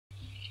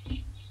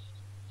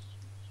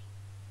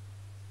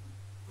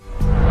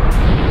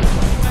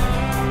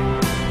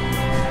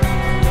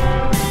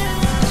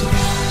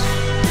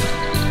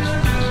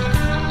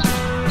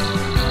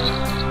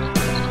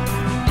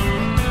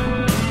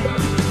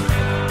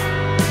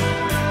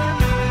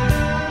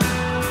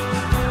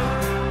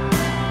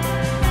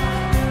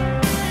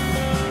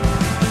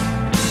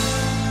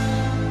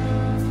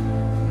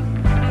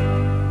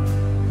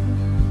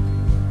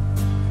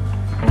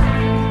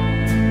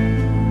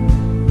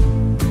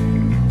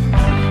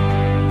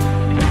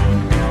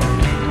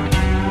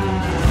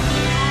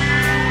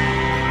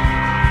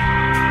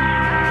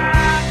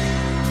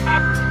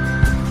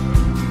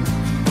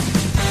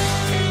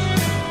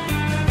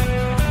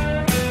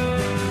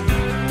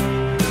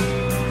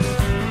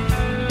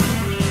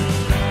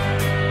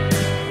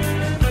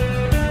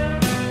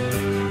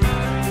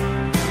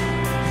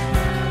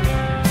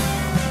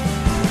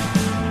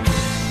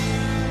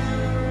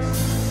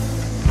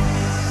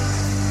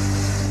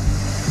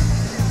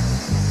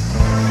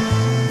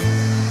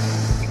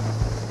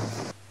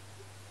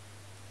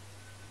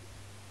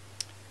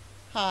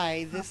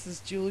Hi, this is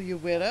Julia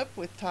Widup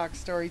with Talk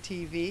Story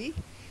TV.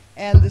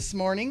 And this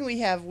morning we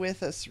have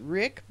with us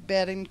Rick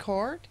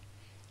Bettencourt,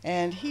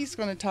 and he's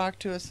going to talk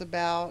to us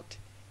about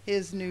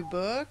his new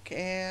book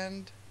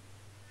and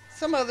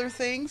some other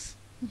things,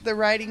 the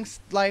writing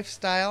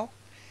lifestyle.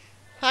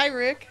 Hi,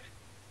 Rick.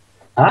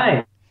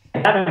 Hi.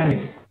 Having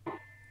me.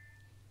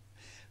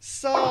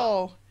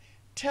 So,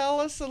 tell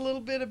us a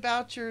little bit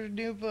about your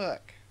new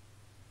book.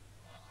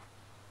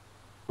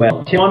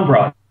 Well, Tim on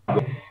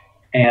Broadway,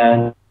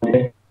 and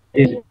it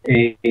is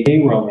a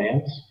gay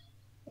romance.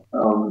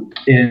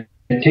 It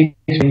takes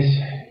place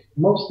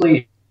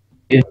mostly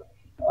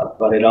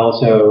but it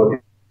also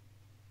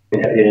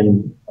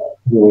in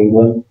New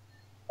England.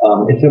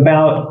 It's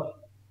about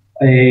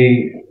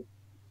a,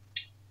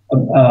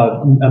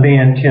 a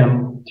man,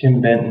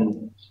 Tim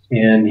Benton,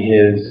 and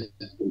his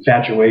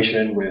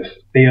infatuation with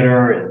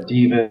theater and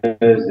divas,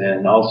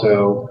 and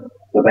also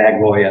the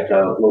bag boy at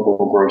the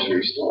local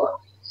grocery store.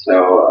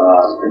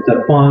 So it's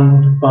a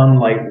fun,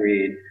 light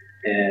read,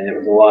 and it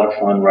was a lot of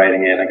fun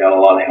writing it. I got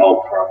a lot of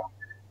help from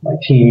my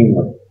team,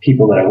 the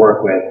people that I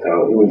work with.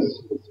 So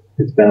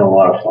it's been a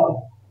lot of fun.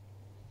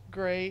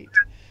 Great.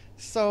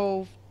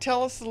 So,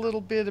 tell us a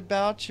little bit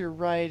about your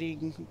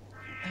writing.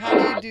 How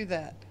do you do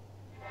that?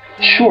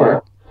 Do you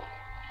Sure,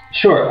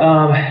 sure.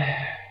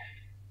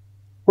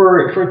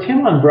 For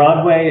Tim on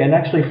Broadway, and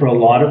actually for a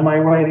lot of my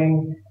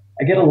writing,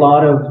 I get a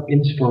lot of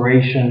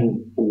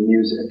inspiration from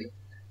music.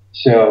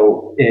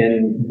 So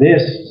in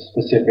this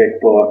specific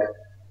book,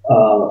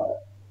 uh,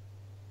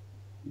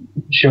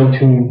 show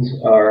tunes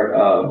are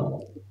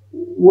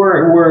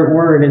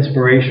were an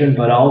inspiration,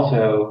 but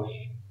also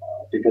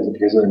because of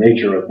the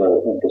nature of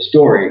the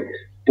story.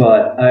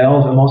 But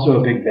I'm also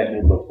a big Bette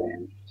Midler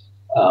fan.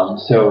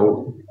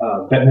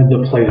 Bette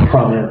Midler plays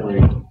prominently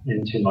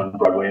in Tim on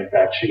Broadway. In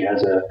fact, she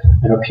has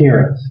an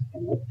appearance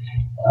in it.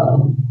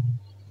 Um,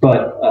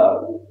 but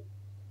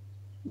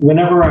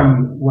whenever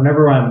I'm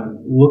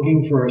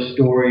looking for a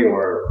story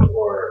or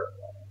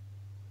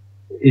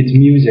it's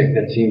music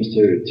that seems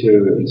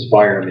to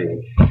inspire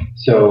me.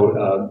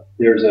 So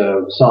there's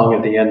a song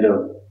at the end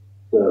of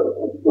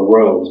the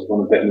Rose,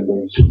 one of Bette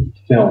Midler's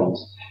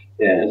films.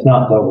 And it's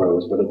not the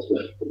Rose, but it's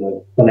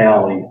the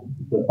finale,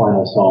 the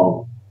final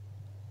song.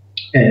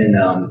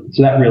 And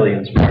so that really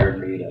inspired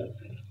me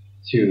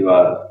to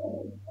uh,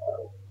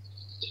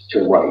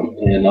 to write,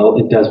 and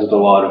it does with a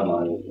lot of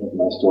my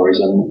stories.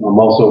 I'm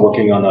also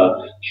working on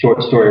a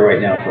short story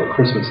right now for a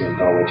Christmas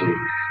anthology,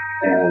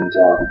 and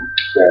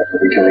that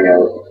will be coming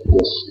out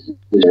this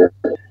year.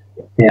 And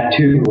that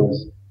too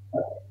was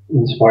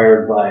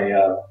inspired by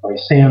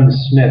Sam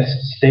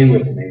Smith's "Stay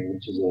with Me,"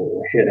 which is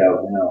a hit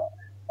out now.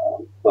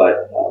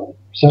 But for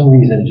some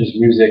reason, just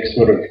music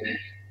sort of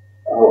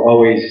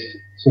always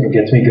sort of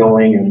gets me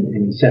going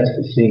and sets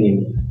the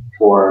scene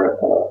for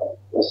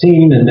a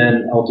scene, and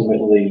then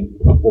ultimately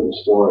for the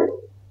story.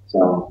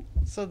 So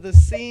So the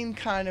scene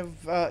kind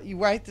of you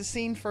write the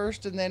scene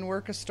first and then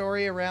work a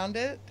story around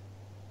it.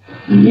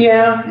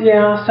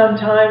 yeah,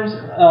 sometimes.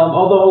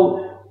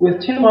 Although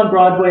with Tim on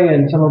Broadway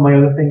and some of my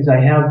other things, I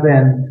have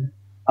been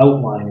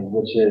outlining,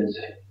 which is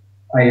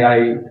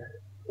I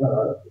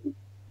uh,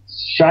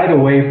 shied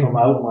away from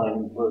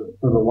outlining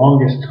for the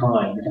longest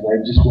time because I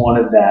just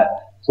wanted that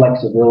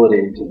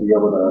flexibility to be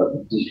able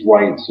to just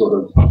write sort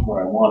of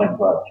what I wanted.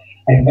 But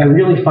I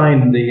really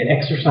find the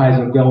exercise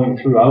of going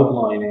through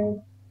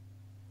outlining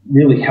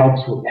really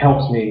helps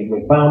me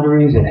with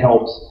boundaries. It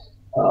helps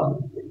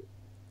um,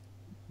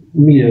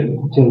 me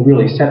to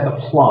really set the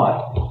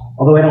plot.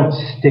 Although I don't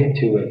stick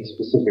to it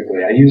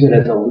specifically, I use it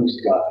as a loose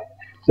guide.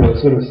 So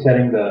it's sort of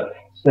setting the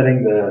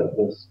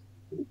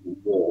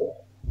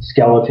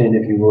skeleton,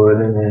 if you would,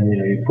 and then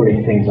you're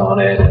putting things on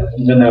it. And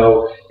even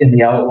though in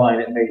the outline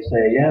it may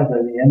say, yeah, by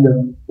the end of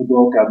the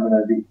book I'm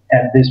going to be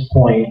at this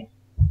point.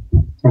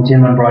 On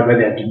Tim on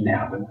Broadway, that didn't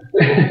happen.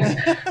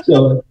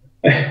 So,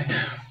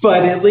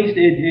 but at least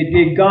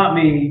it got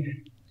me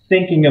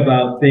thinking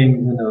about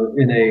things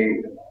in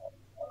a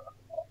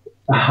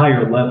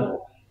higher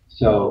level.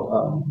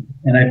 So,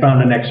 and I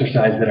found an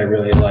exercise that I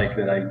really like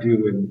that I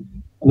do in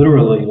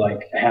literally like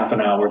half an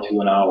hour to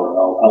an hour.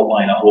 I'll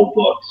outline a whole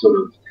book sort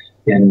of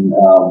in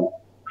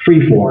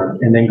free form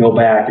and then go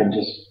back and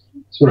just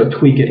sort of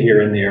tweak it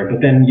here and there, but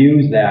then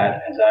use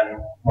that as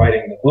I'm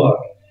writing the book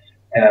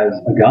as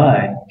a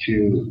guide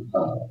to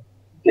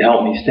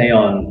help me stay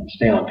on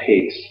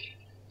pace.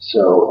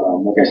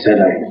 So, like I said,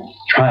 I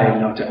tried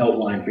not to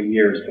outline for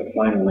years, but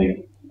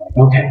finally,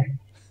 okay,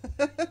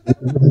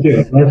 let's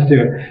do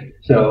it.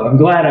 So I'm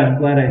glad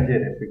I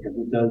did it because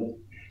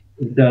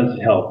it does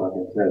help, like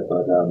I said.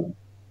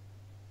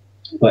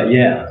 But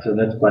yeah, so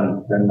that's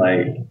been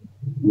my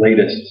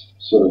latest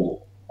sort of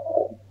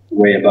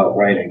way about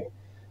writing.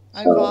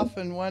 I've So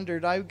often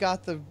wondered. I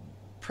got the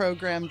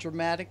program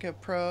Dramatica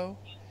Pro,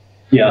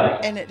 yeah,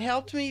 and it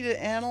helped me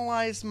to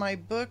analyze my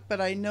book,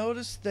 but I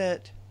noticed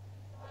that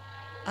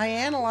I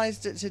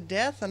analyzed it to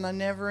death and I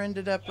never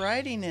ended up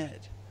writing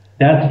it.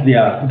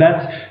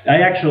 that's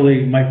I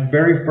actually my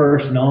very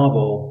first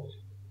novel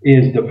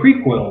is the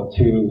prequel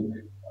to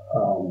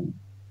um,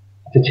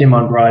 to Tim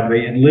on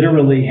Broadway. It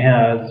literally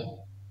has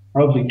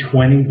probably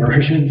 20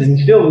 versions and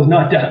still is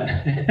not done.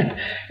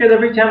 Because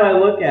every time I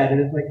look at it,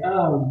 it's like,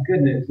 oh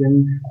goodness.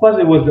 And plus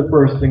it was the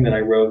first thing that I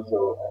wrote,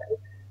 so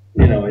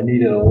I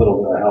needed a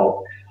little bit of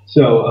help.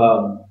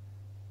 So,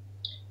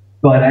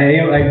 but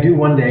I do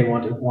one day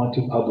want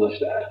to publish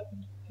that.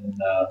 And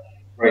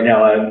right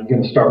now I'm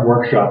going to start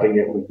workshopping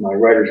it with my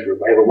writers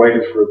group. I have a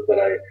writers group that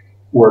I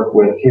work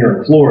with here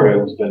in Florida,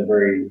 who's been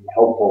very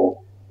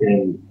helpful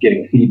in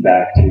getting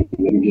feedback.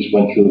 We just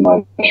went through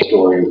my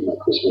story, my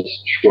Christmas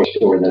short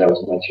story that I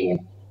was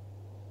mentioning.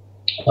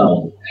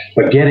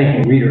 But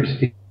getting readers'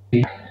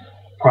 feedback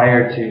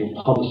prior to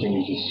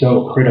publishing is just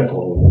so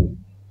critical.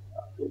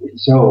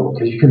 So,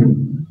 because you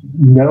can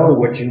know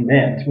what you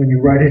meant when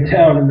you write it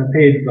down on the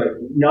page, but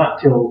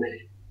not till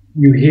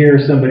you hear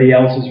somebody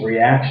else's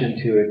reaction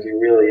to it, you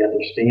really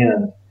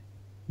understand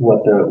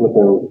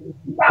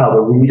how the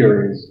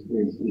reader is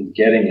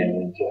getting it,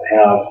 and to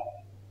have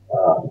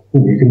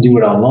you can do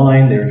it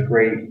online. There's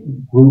great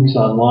groups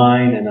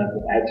online, and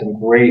I've had some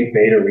great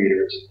beta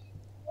readers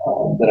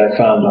that I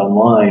found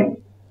online.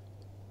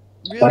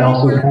 Really? But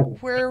also,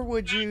 where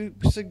would you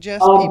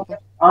suggest people?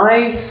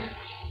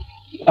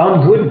 On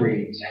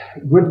Goodreads,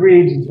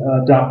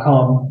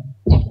 Goodreads.com.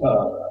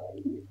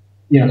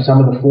 Some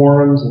of the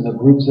forums and the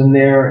groups in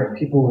there, and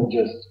people are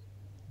just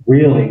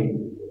really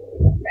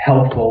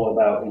helpful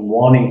about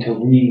wanting to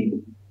read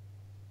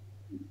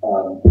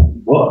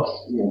books,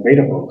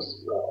 beta books,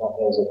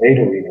 as a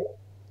beta reader.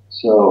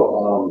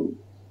 So,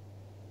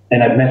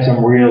 and I've met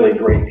some really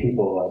great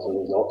people as a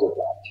result of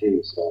that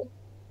too.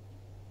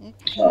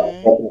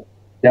 So,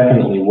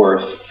 definitely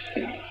worth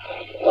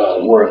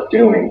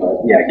doing.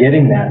 But yeah,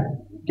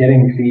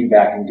 getting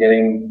feedback and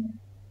getting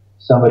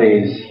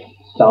somebody's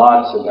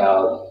thoughts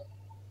about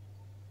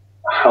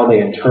how they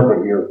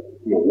interpret your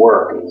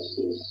work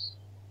is,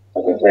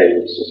 like I say,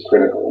 it's just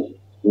critical.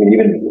 I mean,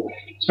 even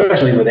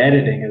especially with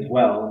editing as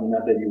well. I mean,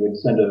 not that you would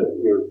send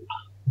your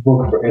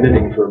book for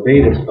editing for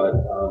betas, but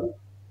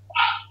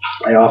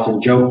I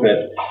often joke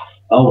that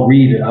I'll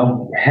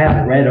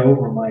have read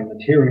over my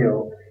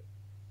material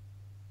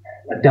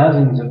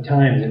dozens of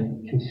times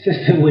and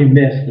consistently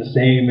miss the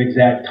same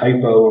exact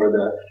typo or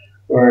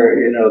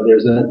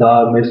there's a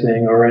dog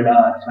missing or a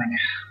not. It's like,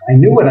 I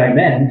knew what I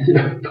meant,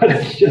 but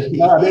it's just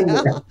not in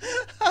there.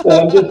 So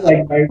I'm just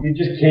like, you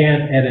just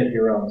can't edit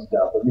your own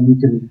stuff. I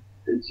mean,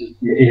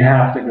 you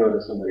have to go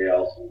to somebody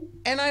else.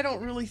 And I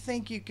don't really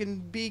think you can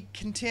be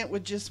content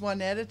with just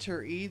one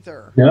editor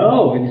either.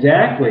 No,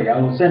 exactly.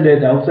 I'll send it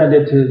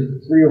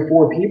to 3 or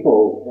 4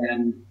 people,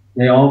 and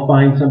they all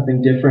find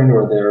something different,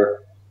 or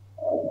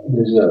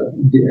there's a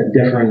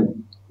different.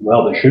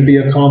 Well, there should be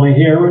a comma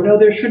here, or no,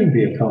 there shouldn't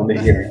be a comma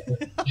here.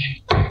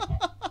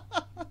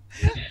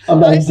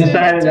 I'm just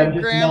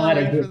not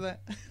a good.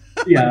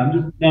 Yeah,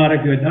 I'm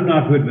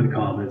not good with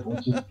commas.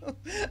 It's just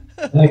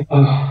like,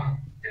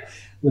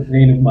 the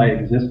pain of my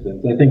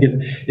existence. I think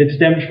it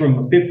stems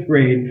from 5th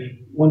grade.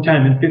 One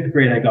time in 5th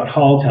grade, I got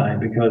hall time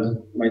because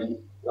my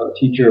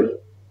teacher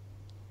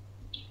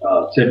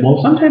said,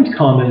 well, sometimes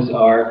commas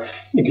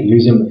you can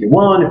use them if you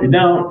want, if you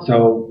don't.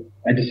 So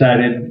I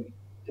decided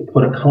to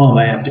put a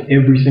comma after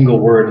every single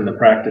word in the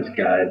practice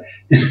guide,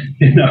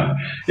 in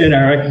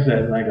our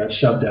exercise, and I got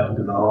shoved out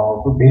into the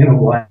hall for being a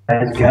wise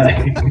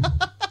guy.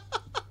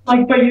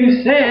 Like, but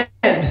you said,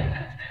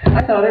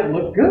 I thought it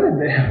looked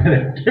good.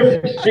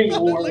 Every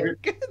single word.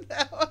 Good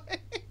that way.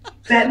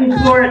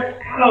 Bettencourt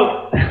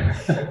out.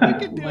 You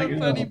could do a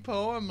funny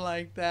poem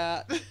like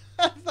that.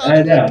 I thought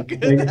it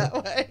looked good that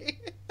way.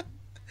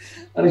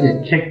 I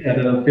get kicked out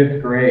of the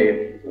 5th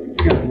grade.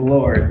 Good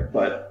Lord,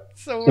 but.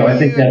 So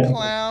were you a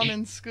clown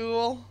in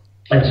school?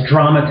 It's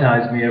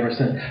traumatized me ever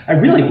since. I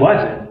really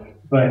wasn't,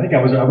 but I think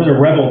I was a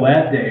rebel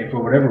that day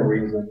for whatever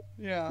reason.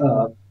 Yeah.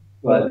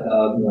 But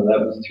that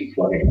was too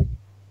funny.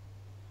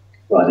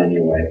 But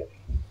anyway.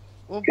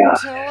 Well,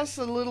 tell us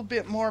a little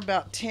bit more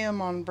about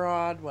Tim on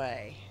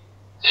Broadway.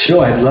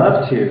 Sure, I'd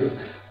love to.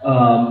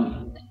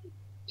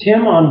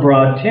 Tim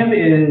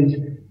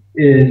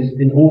is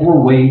an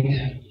overweight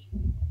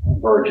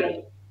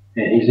virgin,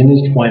 and he's in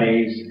his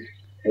 20s.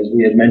 As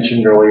we had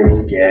mentioned earlier,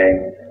 he's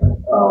gay.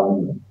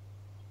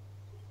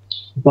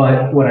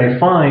 But what I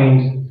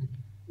find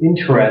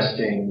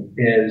interesting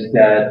is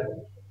that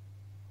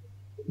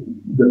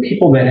the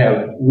people that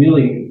have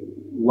really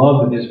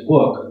loved this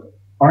book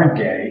aren't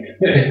gay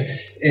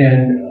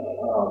and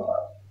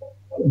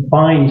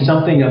find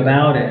something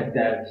about it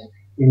that's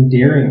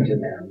endearing to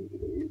them,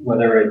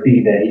 whether it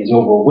be that he's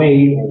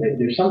overweight or that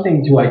there's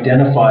something to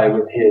identify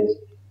with his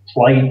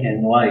plight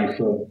in life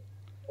of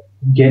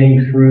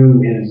getting through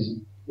his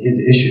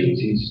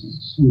issues.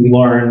 We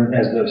learn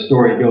as the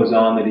story goes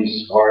on that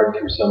he's scarred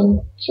through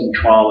some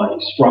trauma.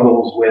 He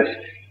struggles with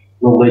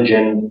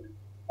religion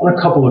on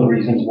a couple of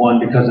reasons. One,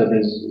 because of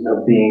his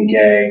being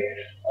gay,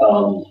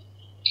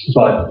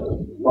 but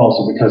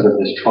also because of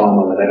this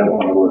trauma that I don't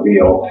want to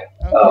reveal.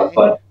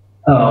 Okay.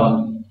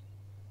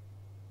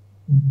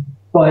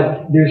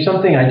 But there's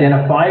something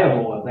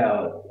identifiable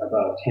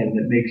about him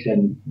that makes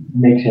him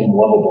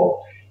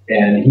lovable.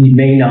 and he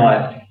may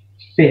not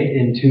fit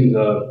into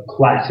the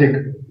classic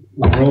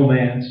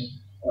romance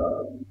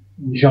uh,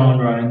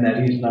 genre in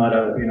that he's not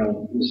a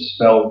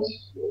spelt.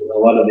 A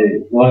lot of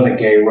the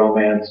gay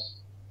romance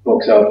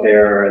books out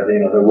there,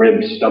 the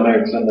ribbed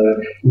stomachs and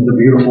the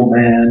beautiful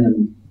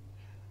men,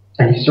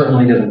 and he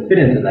certainly doesn't fit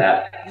into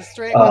that. The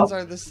straight ones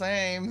are the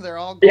same. They're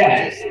all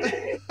Yeah,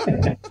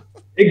 gorgeous.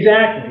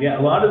 exactly. Yeah,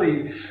 a lot of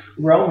the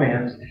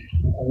romance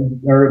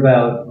are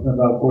about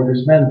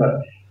gorgeous men,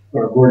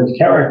 or gorgeous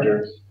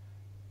characters,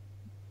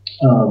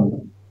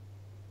 um,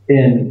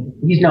 and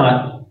he's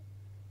not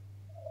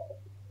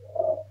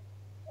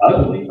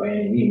ugly by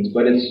any means,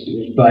 but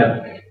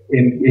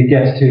it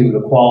gets to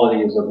the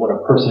qualities of what a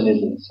person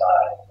is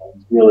inside.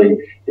 He's really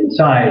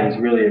inside.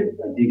 He's really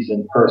a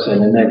decent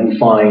person, and then he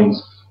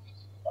finds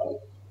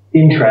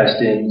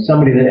interest in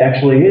somebody that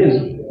actually is,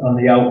 on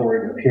the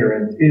outward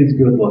appearance, is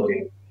good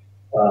looking.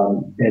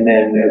 And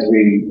then as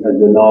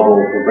the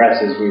novel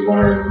progresses, we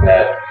learn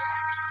that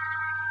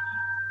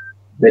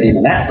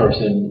even that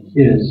person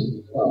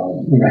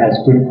has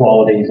good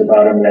qualities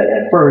about him that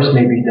at first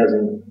maybe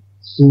doesn't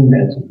seem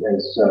as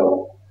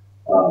so.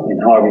 In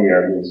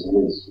Javier, he's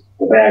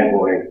the bad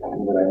boy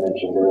that I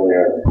mentioned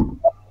earlier.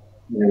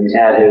 He's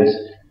had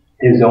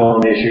his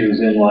own issues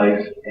in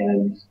life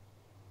and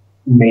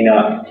may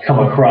not come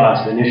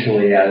across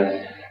initially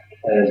as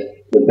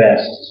the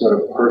best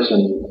sort of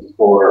person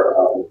for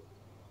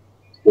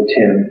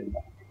Tim,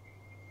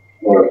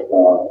 or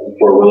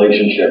for a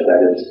relationship,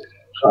 that is.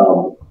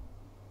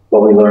 But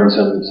we learn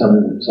some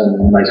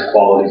nice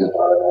qualities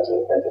about it as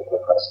it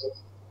progresses.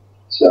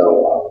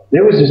 So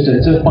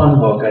it's a fun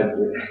book.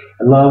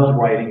 I loved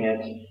writing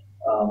it.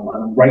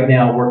 I'm right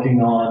now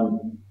working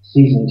on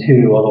season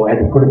 2, although I had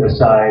to put it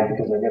aside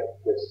because I got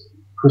this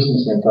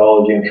Christmas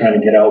anthology I'm trying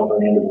to get out by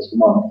the end of this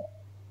month.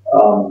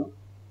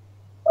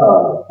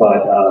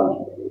 But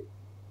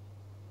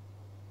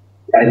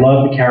I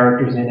love the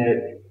characters in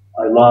it.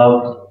 I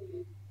love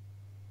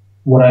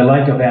what I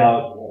like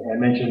about. I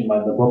mentioned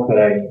the book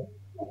that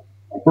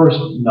my first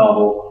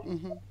novel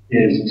Mm-hmm.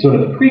 is sort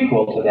of the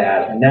prequel to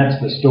that, and that's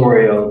the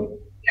story of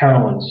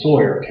Carolyn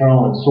Sawyer.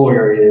 Carolyn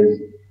Sawyer is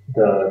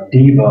the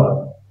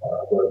diva,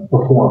 the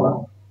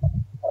performer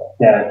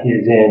that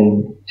is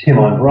in Tim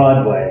on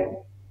Broadway.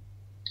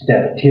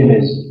 That Tim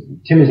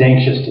is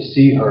anxious to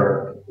see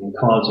her in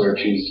concert.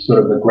 She's sort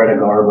of the Greta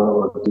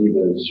Garbo of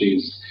divas.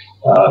 She's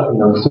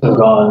sort of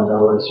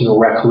gone, she's a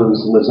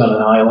recluse, lives on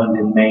an island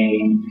in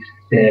Maine,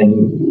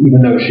 and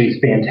even though she's a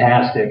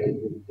fantastic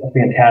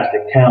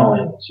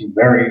talent, she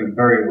very,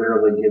 very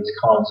rarely gives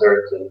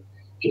concerts and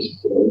just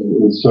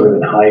is sort of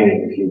in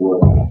hiding, if you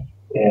would.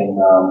 And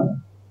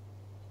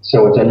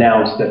so it's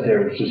announced that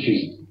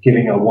she's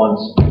giving a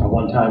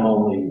one-time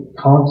only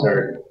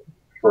concert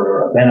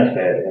for a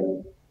benefit,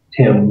 and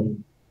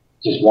Tim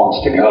just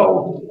wants to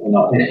go,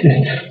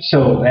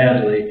 so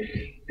badly.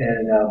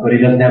 But he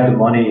doesn't have the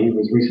money. He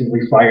was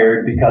recently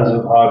fired because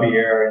of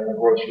Javier in the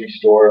grocery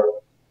store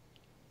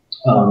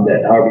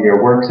that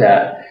Javier works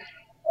at.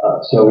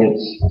 So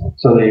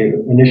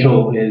the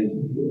initial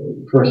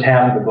first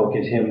half of the book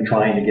is him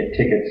trying to get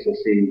tickets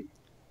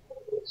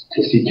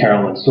to see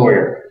Carolyn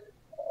Sawyer.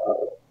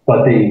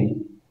 But the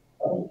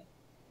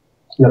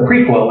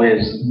prequel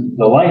is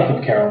the life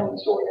of Carolyn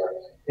Sawyer,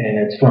 and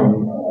it's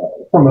from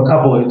a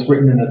couple. It's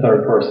written in the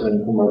third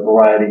person from a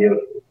variety of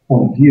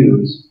point of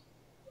views.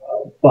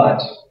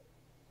 But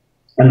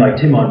unlike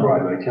Tim on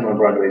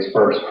Broadway is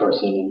first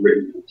person and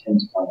written from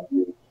Tim's point of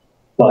view.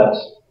 But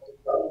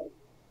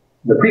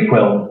the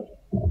prequel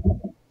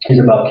is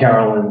about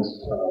Carolyn's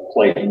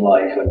plight in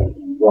life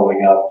and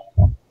growing up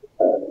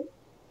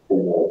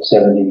in the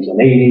 70s and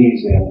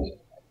 80s, and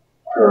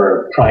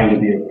her trying to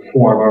be a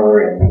performer,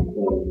 and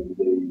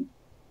the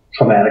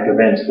traumatic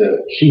events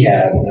that she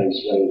had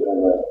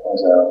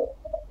as a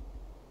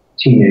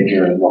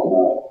teenager and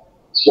whatnot.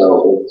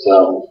 So it's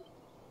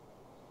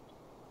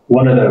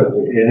one of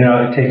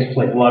it takes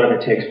place. A lot of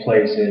it takes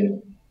place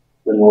in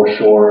the North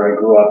Shore. I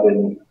grew up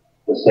in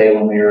the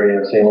Salem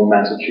area, Salem,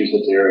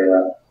 Massachusetts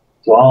area.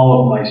 So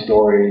all of my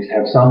stories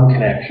have some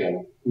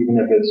connection, even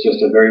if it's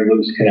just a very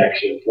loose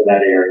connection to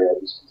that area,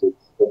 just because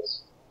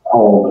it's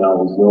home and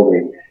always will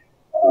be.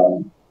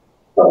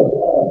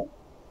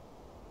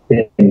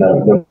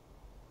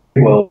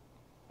 Well,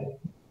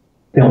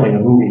 filming a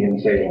movie in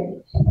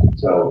Salem,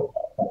 so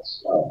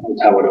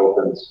that's how it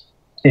opens.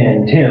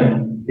 And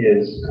Tim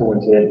is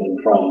coincidentally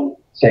from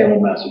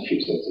Salem,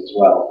 Massachusetts as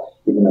well,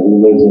 even though he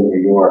lives in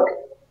New York.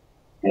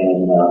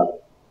 And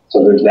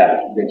so there's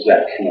that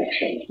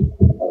connection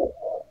of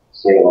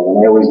Salem. And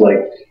I always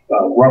liked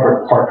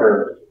Robert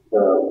Parker,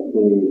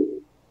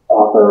 the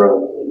author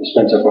of the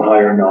Spencer for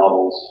Hire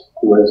novels,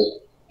 who has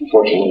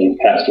unfortunately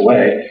passed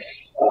away.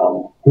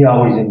 He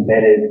always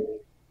embedded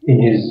in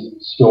his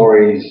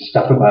stories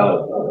stuff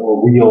about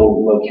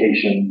real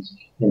locations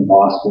in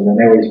Boston, and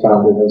I always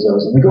found it as I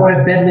was like, oh,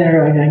 I've been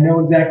there, I know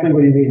exactly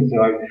what he means.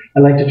 So I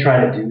like to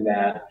try to do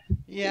that.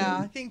 Yeah,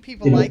 I think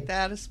people like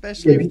that,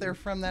 especially if they're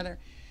from that area.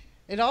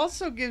 It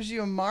also gives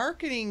you a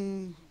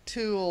marketing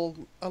tool.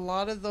 A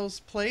lot of those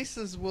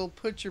places will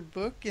put your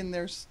book in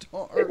their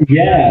store.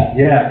 Yeah,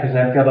 yeah, because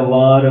I've got a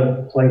lot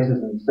of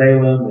places in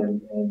Salem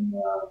and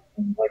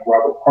like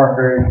Robert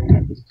Parker,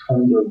 and there's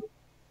tons of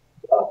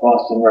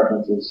Boston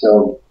references.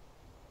 So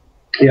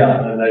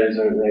yeah, and that is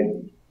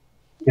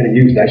gonna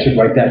use that. I should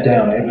write that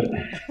down.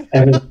 I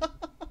haven't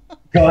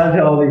gone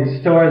to all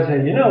these stores and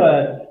said, you know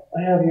what,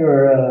 I have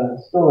your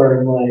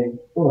store in my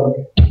book.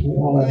 You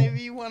wanna,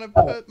 Maybe you want to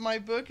put my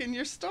book in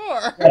your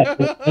store.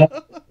 yeah,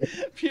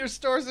 Your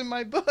store's in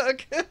my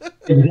book.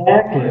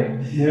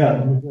 exactly.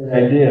 Yeah, good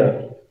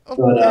idea. Oh,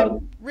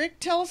 But Rick,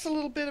 tell us a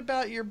little bit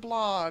about your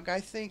blog. I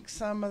think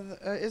some of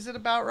is it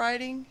about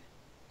writing?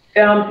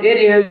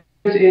 it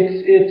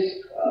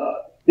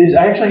is.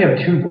 I actually have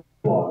two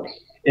blogs,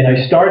 and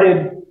I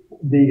started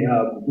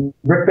the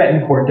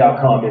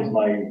rickbettencourt.com is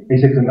my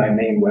basically my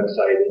main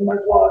website and my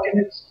blog, and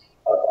it's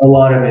a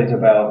lot of it's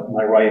about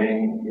my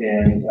writing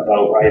and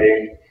about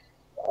writing.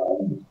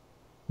 Um,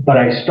 but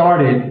I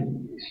started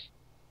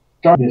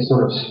this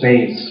sort of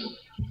space.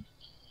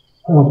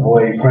 Oh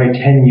boy, probably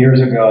 10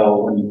 years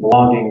ago when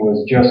blogging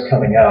was just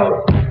coming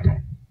out,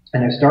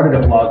 and I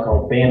started a blog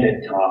called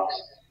Bandit Talks,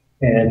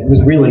 and it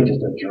was really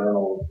just a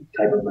journal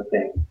type of a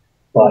thing.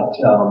 But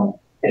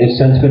it has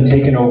since been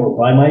taken over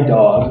by my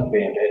dog,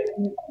 Bandit.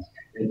 And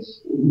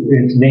it's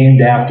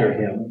named after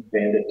him,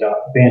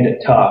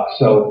 Bandit Talks.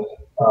 So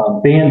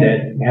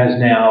Bandit has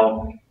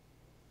now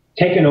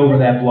taken over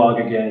that blog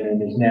again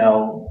and is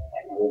now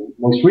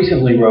most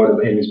recently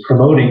wrote and is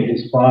promoting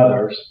his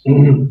father's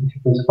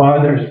his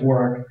father's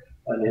work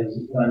on his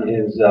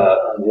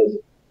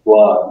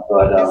blog.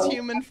 But His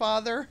human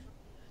father?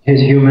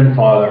 his human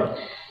father.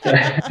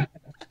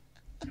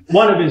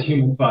 One of his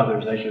human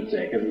fathers, I should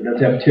say, because he does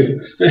have two.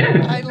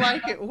 I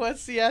like it.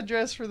 What's the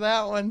address for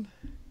that one?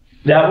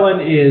 That one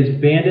is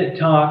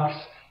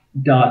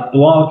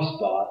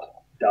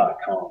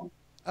bandittalks.blogspot.com.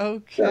 So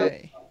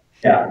Okay.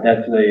 yeah,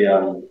 that's a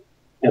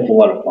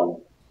lot of fun.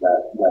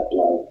 That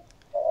blog.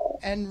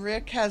 And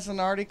Rick has an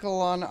article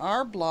on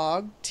our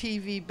blog,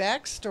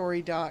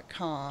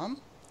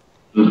 tvbackstory.com,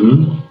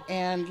 Mm-hmm.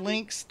 and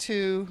links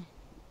to,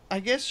 I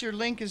guess your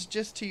link is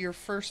just to your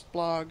first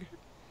blog.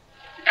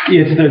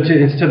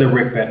 It's to the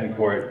Rick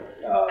Bettencourt.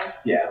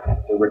 Yeah,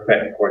 the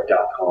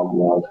rickbettencourt.com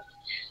blog,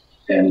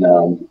 and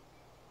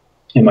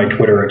in my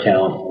Twitter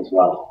account as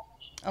well.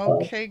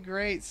 Okay,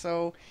 great.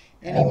 So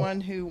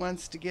anyone who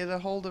wants to get a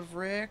hold of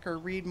Rick or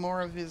read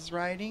more of his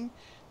writing,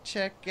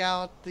 check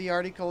out the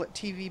article at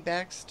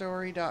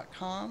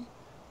tvbackstory.com.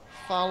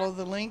 Follow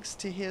the links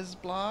to his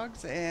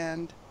blogs,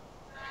 and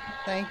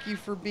thank you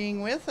for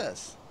being with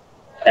us.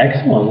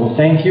 Excellent. Well,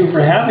 thank you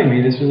for having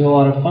me. This was a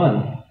lot of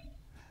fun.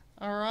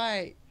 All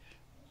right.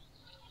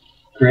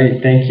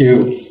 Great. Thank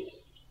you.